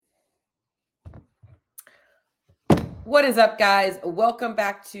What is up, guys? Welcome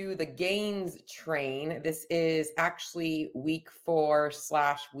back to the GAINZ Train. This is actually week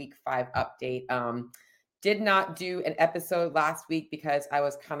 4/week 5 update. Did not do an episode last week because I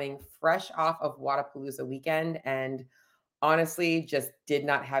was coming fresh off of Wadapalooza weekend and honestly just did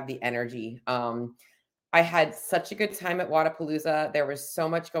not have the energy. I had such a good time at Wadapalooza. There was so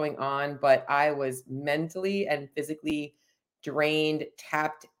much going on, but I was mentally and physically drained,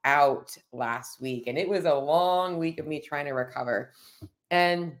 tapped out last week. And it was a long week of me trying to recover.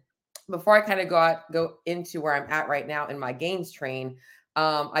 And before I kind of go into where I'm at right now in my GAINZ train,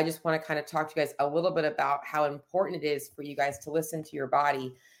 I just want to kind of talk to you guys a little bit about how important it is for you guys to listen to your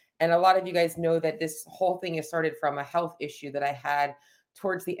body. And a lot of you guys know that this whole thing has started from a health issue that I had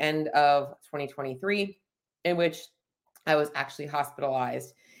towards the end of 2023, in which I was actually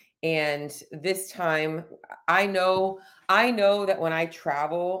hospitalized. And this time, I know, I know that when I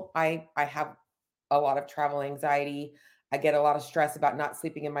travel, I have a lot of travel anxiety. I get a lot of stress about not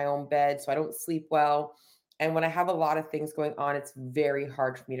sleeping in my own bed, so I don't sleep well. And when I have a lot of things going on, it's very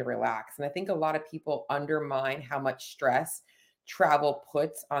hard for me to relax. And I think a lot of people undermine how much stress travel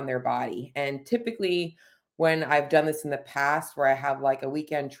puts on their body. And typically, when I've done this in the past, where I have like a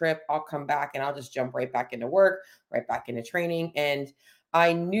weekend trip, I'll come back and I'll just jump right back into work, right back into training. And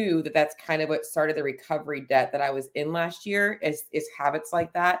I knew that that's kind of what started the recovery debt that I was in last year is habits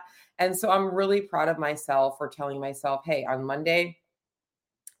like that. And so I'm really proud of myself for telling myself, hey, on Monday,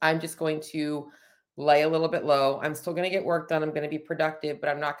 I'm just going to lay a little bit low. I'm still going to get work done. I'm going to be productive, but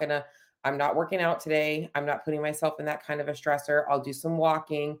I'm not working out today. I'm not putting myself in that kind of a stressor. I'll do some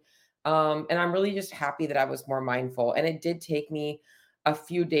walking. And I'm really just happy that I was more mindful. And it did take me a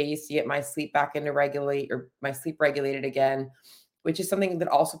few days to get my sleep back into regulate or my sleep regulated again, which is something that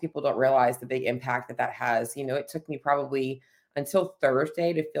also people don't realize the big impact that that has. You know, it took me probably until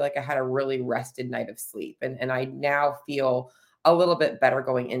Thursday to feel like I had a really rested night of sleep. And I now feel a little bit better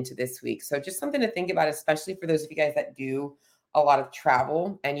going into this week. So just something to think about, especially for those of you guys that do a lot of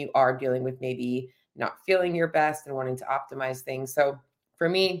travel and you are dealing with maybe not feeling your best and wanting to optimize things. So for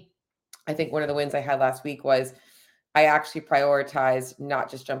me, I think one of the wins I had last week was I actually prioritized not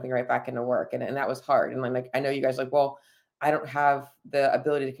just jumping right back into work. And that was hard. And I'm like, I know you guys are like, well, I don't have the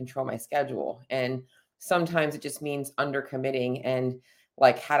ability to control my schedule. And sometimes it just means undercommitting. And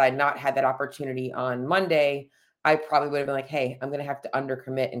like, had I not had that opportunity on Monday, I probably would have been like, hey, I'm going to have to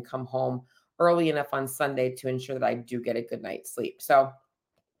undercommit and come home early enough on Sunday to ensure that I do get a good night's sleep. So,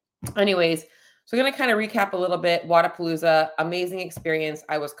 anyways, so I'm going to kind of recap a little bit. Wadapalooza, amazing experience.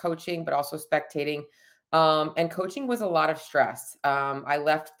 I was coaching, but also spectating. And coaching was a lot of stress. I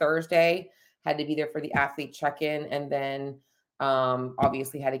left Thursday, had to be there for the athlete check-in, and then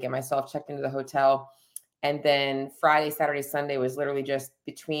obviously had to get myself checked into the hotel. And then Friday, Saturday, Sunday was literally just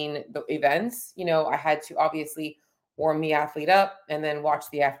between the events. You know, I had to obviously warm the athlete up and then watch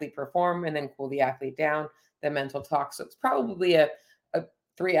the athlete perform and then cool the athlete down, the mental talk. So it's probably a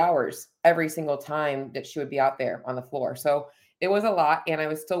 3 hours every single time that she would be out there on the floor. So it was a lot. And I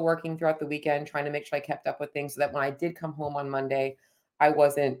was still working throughout the weekend, trying to make sure I kept up with things so that when I did come home on Monday, I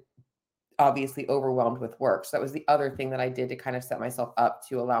wasn't obviously overwhelmed with work. So that was the other thing that I did to kind of set myself up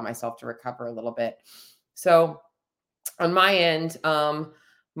to allow myself to recover a little bit. So on my end,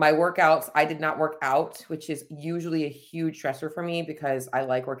 my workouts, I did not work out, which is usually a huge stressor for me because I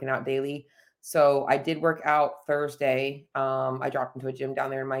like working out daily. So I did work out Thursday. I dropped into a gym down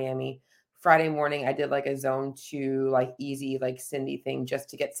there in Miami. Friday morning, I did like a zone 2, like easy, like Cindy thing just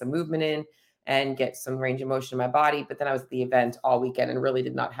to get some movement in and get some range of motion in my body. But then I was at the event all weekend and really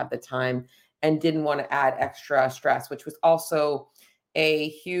did not have the time and didn't want to add extra stress, which was also a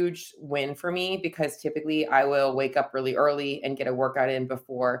huge win for me because typically I will wake up really early and get a workout in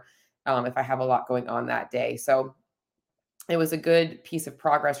before if I have a lot going on that day. So it was a good piece of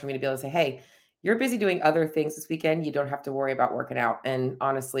progress for me to be able to say, hey, you're busy doing other things this weekend. You don't have to worry about working out. And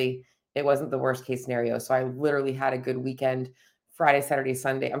honestly, it wasn't the worst case scenario. So I literally had a good weekend Friday, Saturday,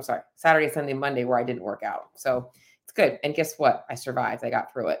 Sunday. I'm sorry, Saturday, Sunday, Monday, where I didn't work out. So it's good. And guess what? I survived. I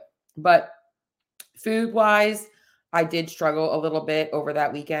got through it. But food wise, I did struggle a little bit over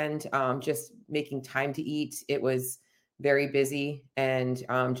that weekend, just making time to eat. It was very busy and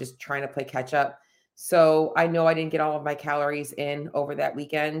just trying to play catch up. So I know I didn't get all of my calories in over that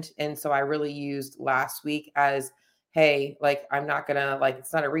weekend. And so I really used last week as, hey, like, I'm not going to, like,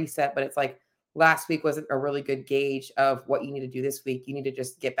 it's not a reset, but it's like last week wasn't a really good gauge of what you need to do this week. You need to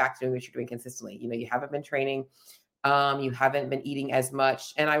just get back to doing what you're doing consistently. You know, you haven't been training. You haven't been eating as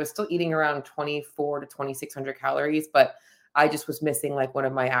much. And I was still eating around 24 to 2,600 calories, but I just was missing like one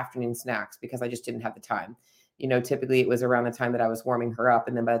of my afternoon snacks because I just didn't have the time. You know, typically it was around the time that I was warming her up.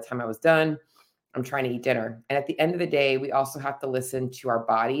 And then by the time I was done, I'm trying to eat dinner. And at the end of the day, we also have to listen to our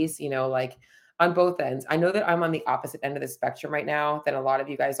bodies, like on both ends. I know that I'm on the opposite end of the spectrum right now than a lot of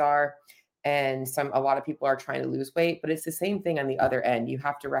you guys are. And a lot of people are trying to lose weight, but it's the same thing on the other end. You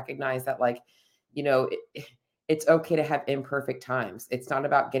have to recognize that, like, you know, it, it's okay to have imperfect times. It's not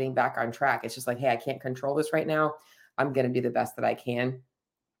about getting back on track. It's just like, hey, I can't control this right now. I'm going to do the best that I can.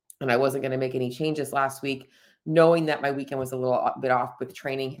 And I wasn't going to make any changes last week, knowing that my weekend was a little bit off with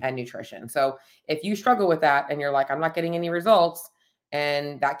training and nutrition. So if you struggle with that and you're like, I'm not getting any results,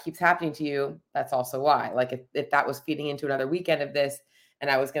 and that keeps happening to you, that's also why. Like if that was feeding into another weekend of this, and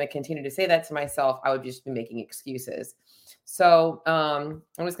I was going to continue to say that to myself, I would just be making excuses. So I'm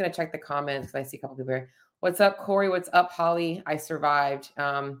just going to check the comments. I see a couple people here. What's up, Corey? What's up, Holly? I survived.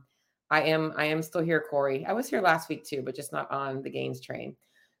 I am still here, Corey. I was here last week too, but just not on the GAINZ train.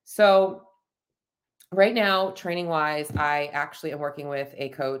 So right now, training wise, I actually am working with a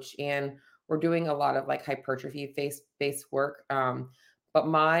coach, and we're doing a lot of like hypertrophy based work. But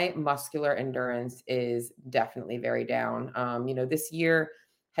my muscular endurance is definitely very down. This year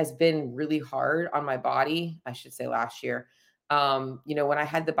has been really hard on my body. I should say last year. When I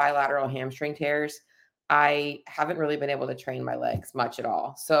had the bilateral hamstring tears, I haven't really been able to train my legs much at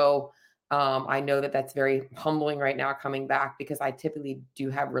all. So I know that that's very humbling right now coming back, because I typically do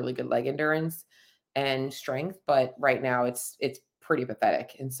have really good leg endurance and strength, but right now it's pretty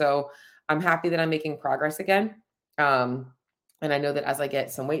pathetic. And so I'm happy that I'm making progress again. And I know that as I get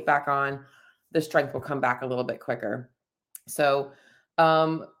some weight back on, the strength will come back a little bit quicker. So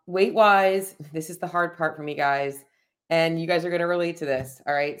weight wise, this is the hard part for me, guys. And you guys are going to relate to this.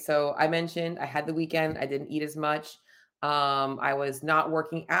 All right. So I mentioned I had the weekend, I didn't eat as much. I was not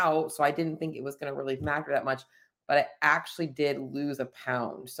working out, so I didn't think it was going to really matter that much, but I actually did lose a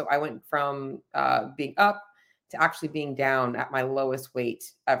pound. So I went from being up to actually being down at my lowest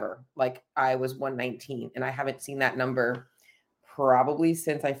weight ever. Like I was 119, and I haven't seen that number probably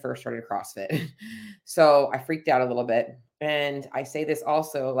since I first started CrossFit. So I freaked out a little bit. And I say this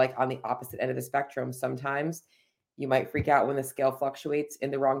also like on the opposite end of the spectrum. Sometimes you might freak out when the scale fluctuates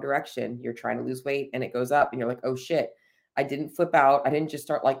in the wrong direction. You're trying to lose weight and it goes up, and you're like, oh shit, I didn't flip out. I didn't just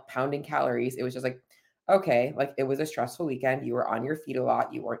start like pounding calories. It was just like, okay, like it was a stressful weekend. You were on your feet a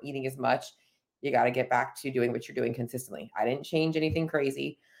lot. You weren't eating as much. You got to get back to doing what you're doing consistently. I didn't change anything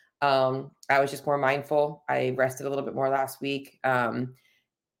crazy. I was just more mindful. I rested a little bit more last week.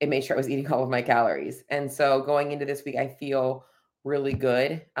 It made sure I was eating all of my calories. And so going into this week, I feel really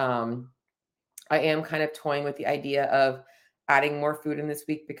good. I am kind of toying with the idea of adding more food in this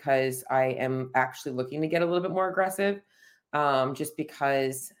week, because I am actually looking to get a little bit more aggressive. Just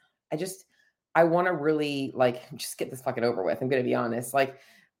because I want to really like just get this fucking over with. I'm going to be honest. Like,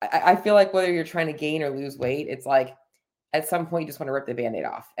 I feel like whether you're trying to gain or lose weight, it's like at some point you just want to rip the Band-Aid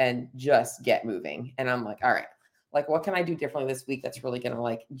off and just get moving. And I'm like, all right, like what can I do differently this week that's really going to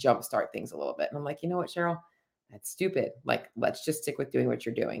like jumpstart things a little bit? And I'm like, you know what, Cheryl, that's stupid. Like, let's just stick with doing what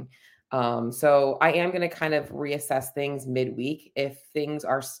you're doing. So I am going to kind of reassess things midweek. If things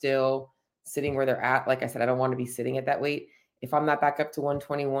are still sitting where they're at, like I said, I don't want to be sitting at that weight. If I'm not back up to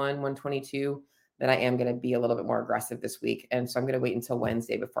 121, 122, then I am going to be a little bit more aggressive this week. And so I'm going to wait until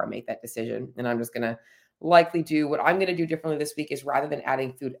Wednesday before I make that decision. And I'm just going to likely do what I'm going to do differently this week is, rather than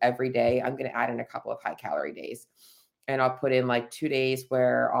adding food every day, I'm going to add in a couple of high calorie days. And I'll put in like 2 days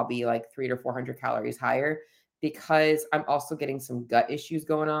where I'll be like 300 to 400 calories higher, because I'm also getting some gut issues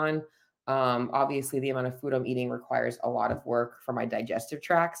going on. Obviously, the amount of food I'm eating requires a lot of work for my digestive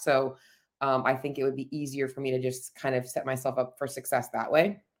tract. So I think it would be easier for me to just kind of set myself up for success that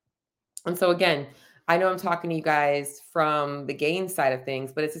way. And so again, I know I'm talking to you guys from the gain side of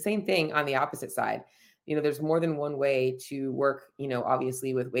things, but it's the same thing on the opposite side. There's more than one way to work,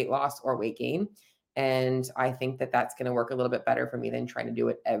 obviously with weight loss or weight gain. And I think that that's going to work a little bit better for me than trying to do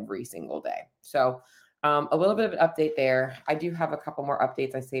it every single day. So a little bit of an update there. I do have a couple more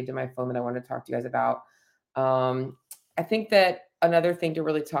updates I saved in my phone that I want to talk to you guys about. I think that another thing to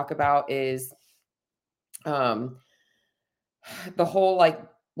really talk about is um, the whole like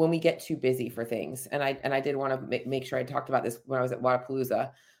when we get too busy for things. And I did want to make sure I talked about this when I was at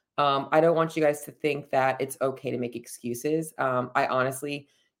Wadapalooza. I don't want you guys to think that it's okay to make excuses. I honestly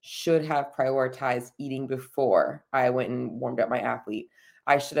should have prioritized eating before I went and warmed up my athlete.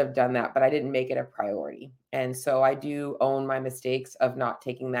 I should have done that, but I didn't make it a priority. And so I do own my mistakes of not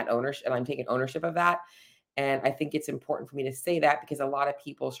taking that ownership, and I'm taking ownership of that. And I think it's important for me to say that, because a lot of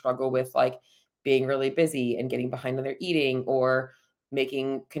people struggle with like being really busy and getting behind on their eating, or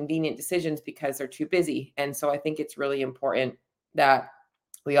making convenient decisions because they're too busy. And so I think it's really important that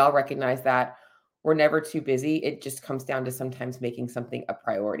we all recognize that we're never too busy. It just comes down to sometimes making something a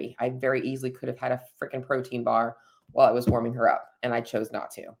priority. I very easily could have had a freaking protein bar while I was warming her up, and I chose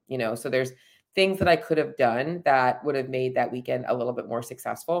not to, So there's things that I could have done that would have made that weekend a little bit more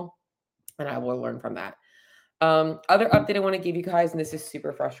successful, and I will learn from that. Other update I want to give you guys, and this is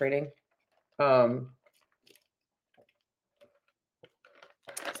super frustrating. Sorry,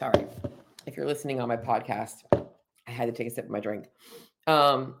 if you're listening on my podcast, I had to take a sip of my drink.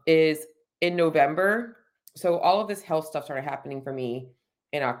 Is in November. So all of this health stuff started happening for me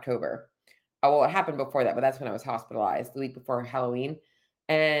in October. Well, it happened before that, but that's when I was hospitalized the week before Halloween.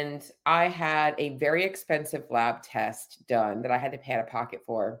 And I had a very expensive lab test done that I had to pay out of pocket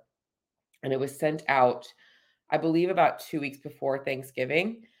for. And it was sent out, I believe, about 2 weeks before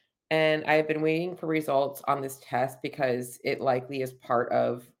Thanksgiving. And I have been waiting for results on this test because it likely is part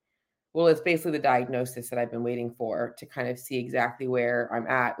of, well, it's basically the diagnosis that I've been waiting for to kind of see exactly where I'm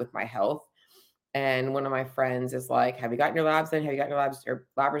at with my health. And one of my friends is like, "Have you gotten your labs in? Have you gotten your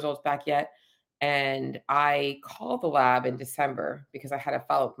lab results back yet?" And I called the lab in December because I had to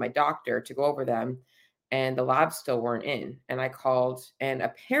follow up with my doctor to go over them, and the labs still weren't in. And I called, and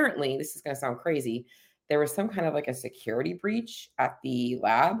apparently, this is going to sound crazy, there was some kind of like a security breach at the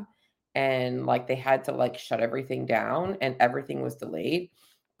lab, and like they had to like shut everything down, and everything was delayed.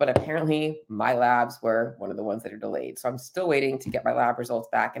 But apparently, my labs were one of the ones that are delayed. So I'm still waiting to get my lab results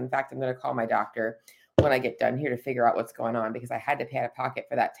back. In fact, I'm going to call my doctor when I get done here to figure out what's going on because I had to pay out of pocket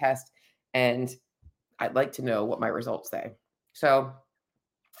for that test. And I'd like to know what my results say. So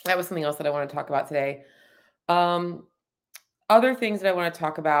that was something else that I want to talk about today. Other things that I want to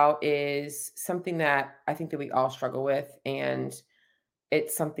talk about is something that I think that we all struggle with. And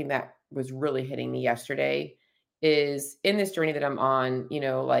it's something that was really hitting me yesterday is in this journey that I'm on,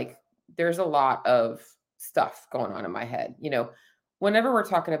 like there's a lot of stuff going on in my head. Whenever we're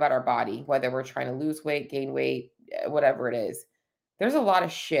talking about our body, whether we're trying to lose weight, gain weight, whatever it is, there's a lot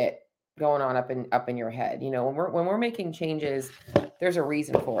of shit going on up in your head. When we're making changes, there's a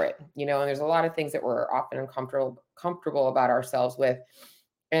reason for it, and there's a lot of things that we're often uncomfortable about ourselves with.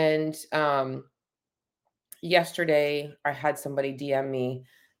 And yesterday I had somebody DM me,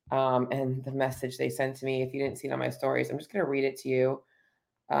 and the message they sent to me, if you didn't see it on my stories, I'm just going to read it to you,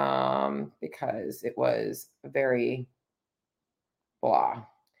 because it was very blah.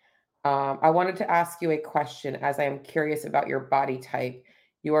 I wanted to ask you a question as I am curious about your body type.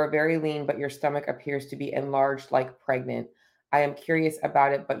 You are very lean, but your stomach appears to be enlarged like pregnant. I am curious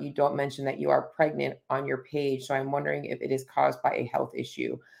about it, but you don't mention that you are pregnant on your page. So I'm wondering if it is caused by a health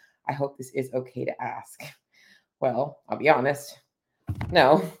issue. I hope this is okay to ask. Well, I'll be honest.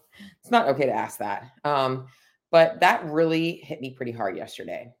 No, it's not okay to ask that. But that really hit me pretty hard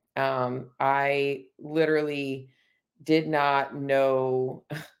yesterday. I literally did not know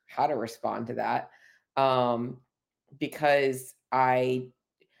how to respond to that, because I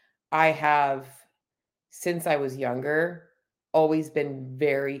have, since I was younger, always been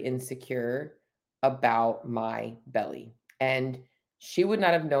very insecure about my belly. And she would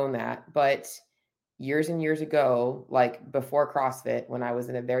not have known that, but years and years ago, like before CrossFit, when I was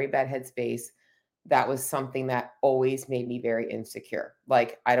in a very bad headspace, that was something that always made me very insecure.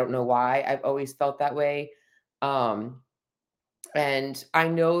 Like, I don't know why I've always felt that way. Um, and I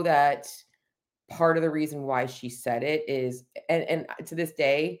know that part of the reason why she said it is, and to this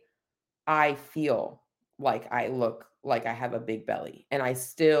day, I feel like I look like I have a big belly, and I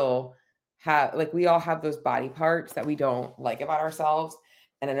still have, like, we all have those body parts that we don't like about ourselves.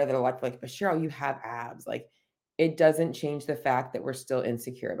 And I know that a lot like, but Cheryl, you have abs. Like, it doesn't change the fact that we're still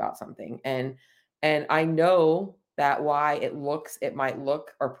insecure about something. And I know that why it might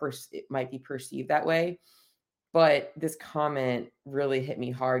look or it might be perceived that way. But this comment really hit me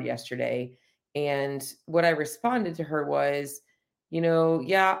hard yesterday. And what I responded to her was,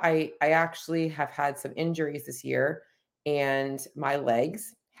 yeah, I actually have had some injuries this year, and my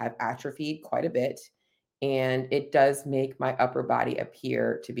legs have atrophied quite a bit. And it does make my upper body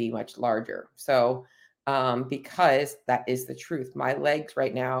appear to be much larger. So, because that is the truth, my legs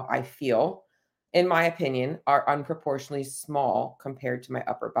right now, I feel, in my opinion, are unproportionately small compared to my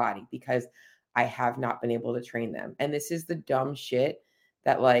upper body because I have not been able to train them. And this is the dumb shit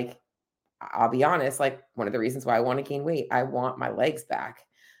that, like, I'll be honest, like, one of the reasons why I want to gain weight, I want my legs back,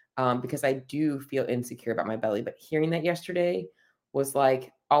 because I do feel insecure about my belly. But hearing that yesterday was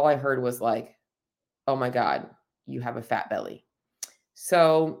like, all I heard was like, oh my God, you have a fat belly.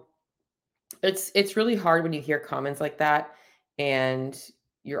 So it's really hard when you hear comments like that, and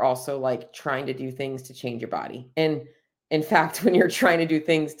you're also like trying to do things to change your body. And in fact, when you're trying to do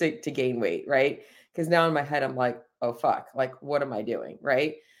things to gain weight, right? Because now in my head, I'm like, oh fuck, like what am I doing?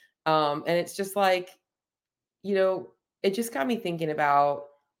 Right. And it's just like, you know, it just got me thinking about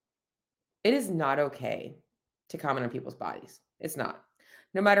it is not okay to comment on people's bodies. It's not.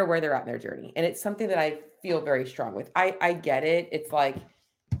 No matter where they're at in their journey. And it's something that I feel very strong with. I get it. It's like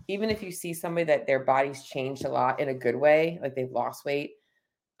even if you see somebody that their body's changed a lot in a good way, like they've lost weight,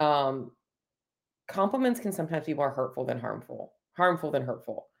 um, compliments can sometimes be more hurtful than harmful, harmful than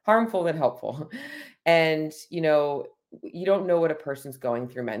hurtful, harmful than helpful. And, you don't know what a person's going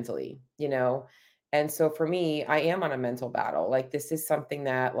through mentally. And so for me, I am on a mental battle. Like this is something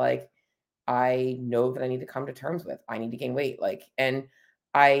that like I know that I need to come to terms with. I need to gain weight. And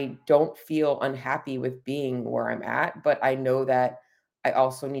I don't feel unhappy with being where I'm at, but I know that I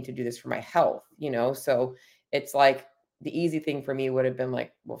also need to do this for my health. So it's like the easy thing for me would have been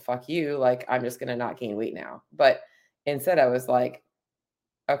like, well, fuck you. Like, I'm just going to not gain weight now. But instead, I was like,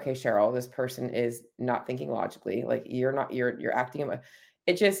 okay, Cheryl, this person is not thinking logically. Like, you're acting.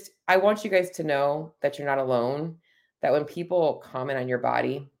 It just, I want you guys to know that you're not alone, that when people comment on your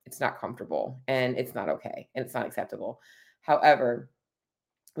body, it's not comfortable and it's not okay and it's not acceptable. However,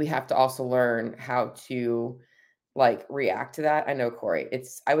 we have to also learn how to like react to that. I know Corey,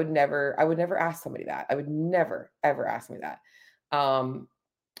 I would never ask somebody that. I would never, ever ask me that. Um,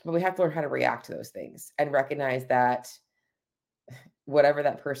 but we have to learn how to react to those things and recognize that whatever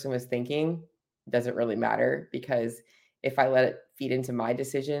that person was thinking doesn't really matter because if I let it feed into my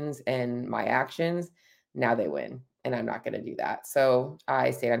decisions and my actions, now they win. And I'm not going to do that. So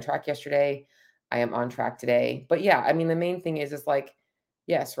I stayed on track yesterday. I am on track today. But yeah, I mean, the main thing is like,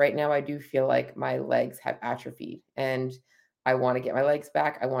 yes, right now I do feel like my legs have atrophied and I want to get my legs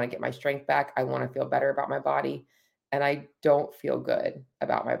back. I want to get my strength back. I want to feel better about my body. And I don't feel good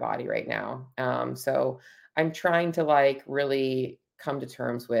about my body right now. So I'm trying to like really come to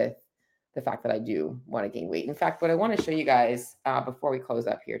terms with the fact that I do want to gain weight. In fact, what I want to show you guys before we close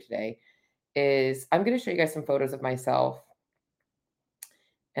up here today is I'm going to show you guys some photos of myself.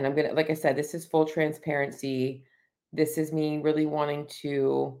 And I'm going to, like I said, this is full transparency. This is me really wanting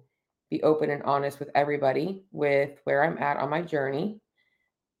to be open and honest with everybody with where I'm at on my journey.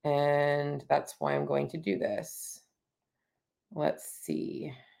 And that's why I'm going to do this. Let's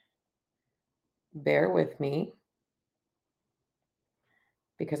see. Bear with me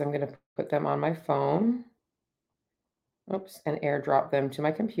because I'm going to put them on my phone. Oops, and airdrop them to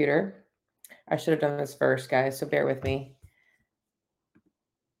my computer. I should have done this first, guys, so bear with me.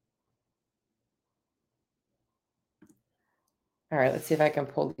 All right, let's see if I can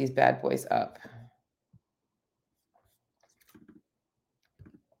pull these bad boys up.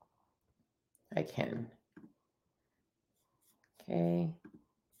 I can.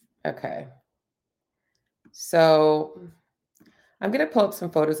 Okay. So I'm going to pull up some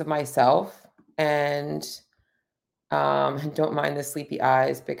photos of myself and don't mind the sleepy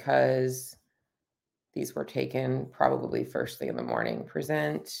eyes because these were taken probably first thing in the morning.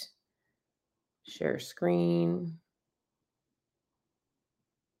 Present, share screen.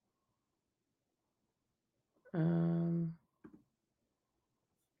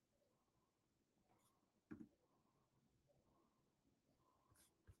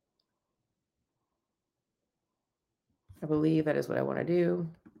 I believe that is what I want to do.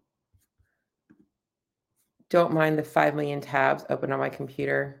 Don't mind the 5 million tabs open on my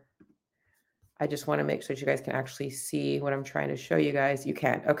computer. I just want to make sure that you guys can actually see what I'm trying to show you guys. You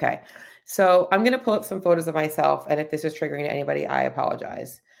can. Okay. So I'm going to pull up some photos of myself. And if this is triggering to anybody, I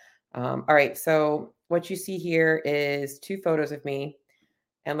apologize. All right. So what you see here is 2 photos of me.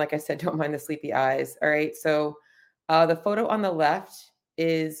 And like I said, don't mind the sleepy eyes. All right. So the photo on the left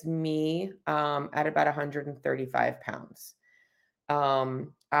is me at about 135 pounds.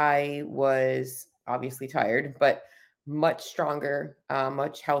 I was obviously tired, but much stronger,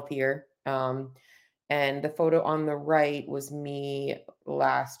 much healthier. And the photo on the right was me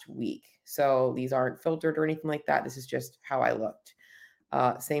last week. So these aren't filtered or anything like that. This is just how I looked.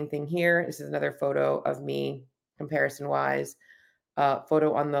 Same thing here. This is another photo of me comparison wise.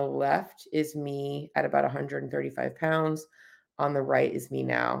 Photo on the left is me at about 135 pounds. On the right is me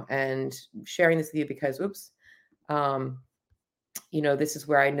now. And sharing this with you because, this is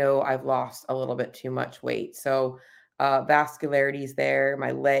where I know I've lost a little bit too much weight. So vascularity is there. My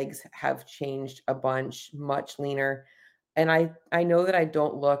legs have changed a bunch, much leaner. And I know that I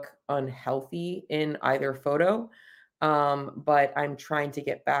don't look unhealthy in either photo, but I'm trying to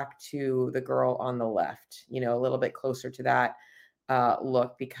get back to the girl on the left, a little bit closer to that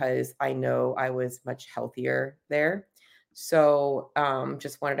look because I know I was much healthier there. So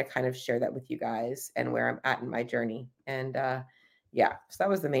just wanted to kind of share that with you guys and where I'm at in my journey. And yeah, so that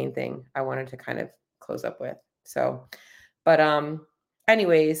was the main thing I wanted to kind of close up with. So, but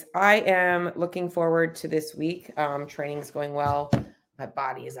anyways, I am looking forward to this week. Training's going well. My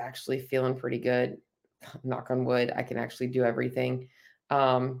body is actually feeling pretty good. Knock on wood, I can actually do everything.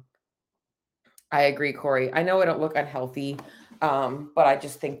 Um, I agree, Corey. I know I don't look unhealthy, but I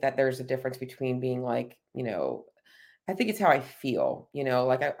just think that there's a difference between being like, I think it's how I feel,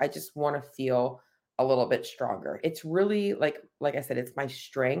 like I just want to feel a little bit stronger. It's really like I said, it's my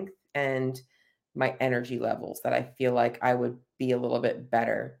strength and my energy levels that I feel like I would be a little bit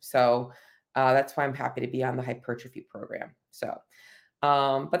better. So that's why I'm happy to be on the hypertrophy program. So,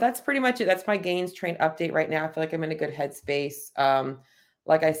 but that's pretty much it. That's my gains train update right now. I feel like I'm in a good headspace.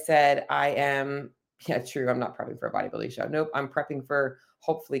 Like I said, I am, yeah, true. I'm not prepping for a bodybuilding show. Nope. I'm prepping for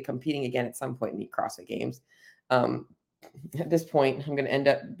hopefully competing again at some point in the CrossFit Games. Um, at this point, I'm going to end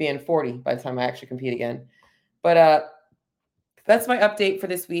up being 40 by the time I actually compete again. But that's my update for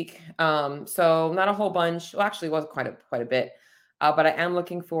this week. So not a whole bunch. Well, actually, it was quite a bit. But I am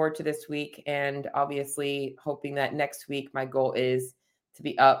looking forward to this week, and obviously hoping that next week my goal is to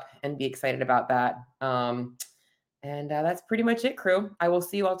be up and be excited about that. And that's pretty much it, crew. I will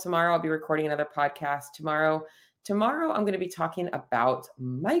see you all tomorrow. I'll be recording another podcast tomorrow. Tomorrow, I'm going to be talking about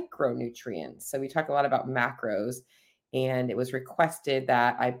micronutrients. So we talk a lot about macros, and it was requested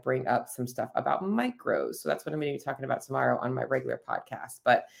that I bring up some stuff about micros. So that's what I'm going to be talking about tomorrow on my regular podcast.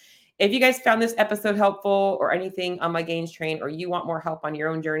 But if you guys found this episode helpful or anything on my gains train, or you want more help on your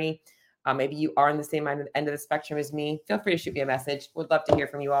own journey, maybe you are on the same end of the spectrum as me, feel free to shoot me a message. Would love to hear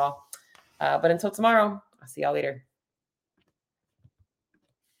from you all. But until tomorrow, I'll see y'all later.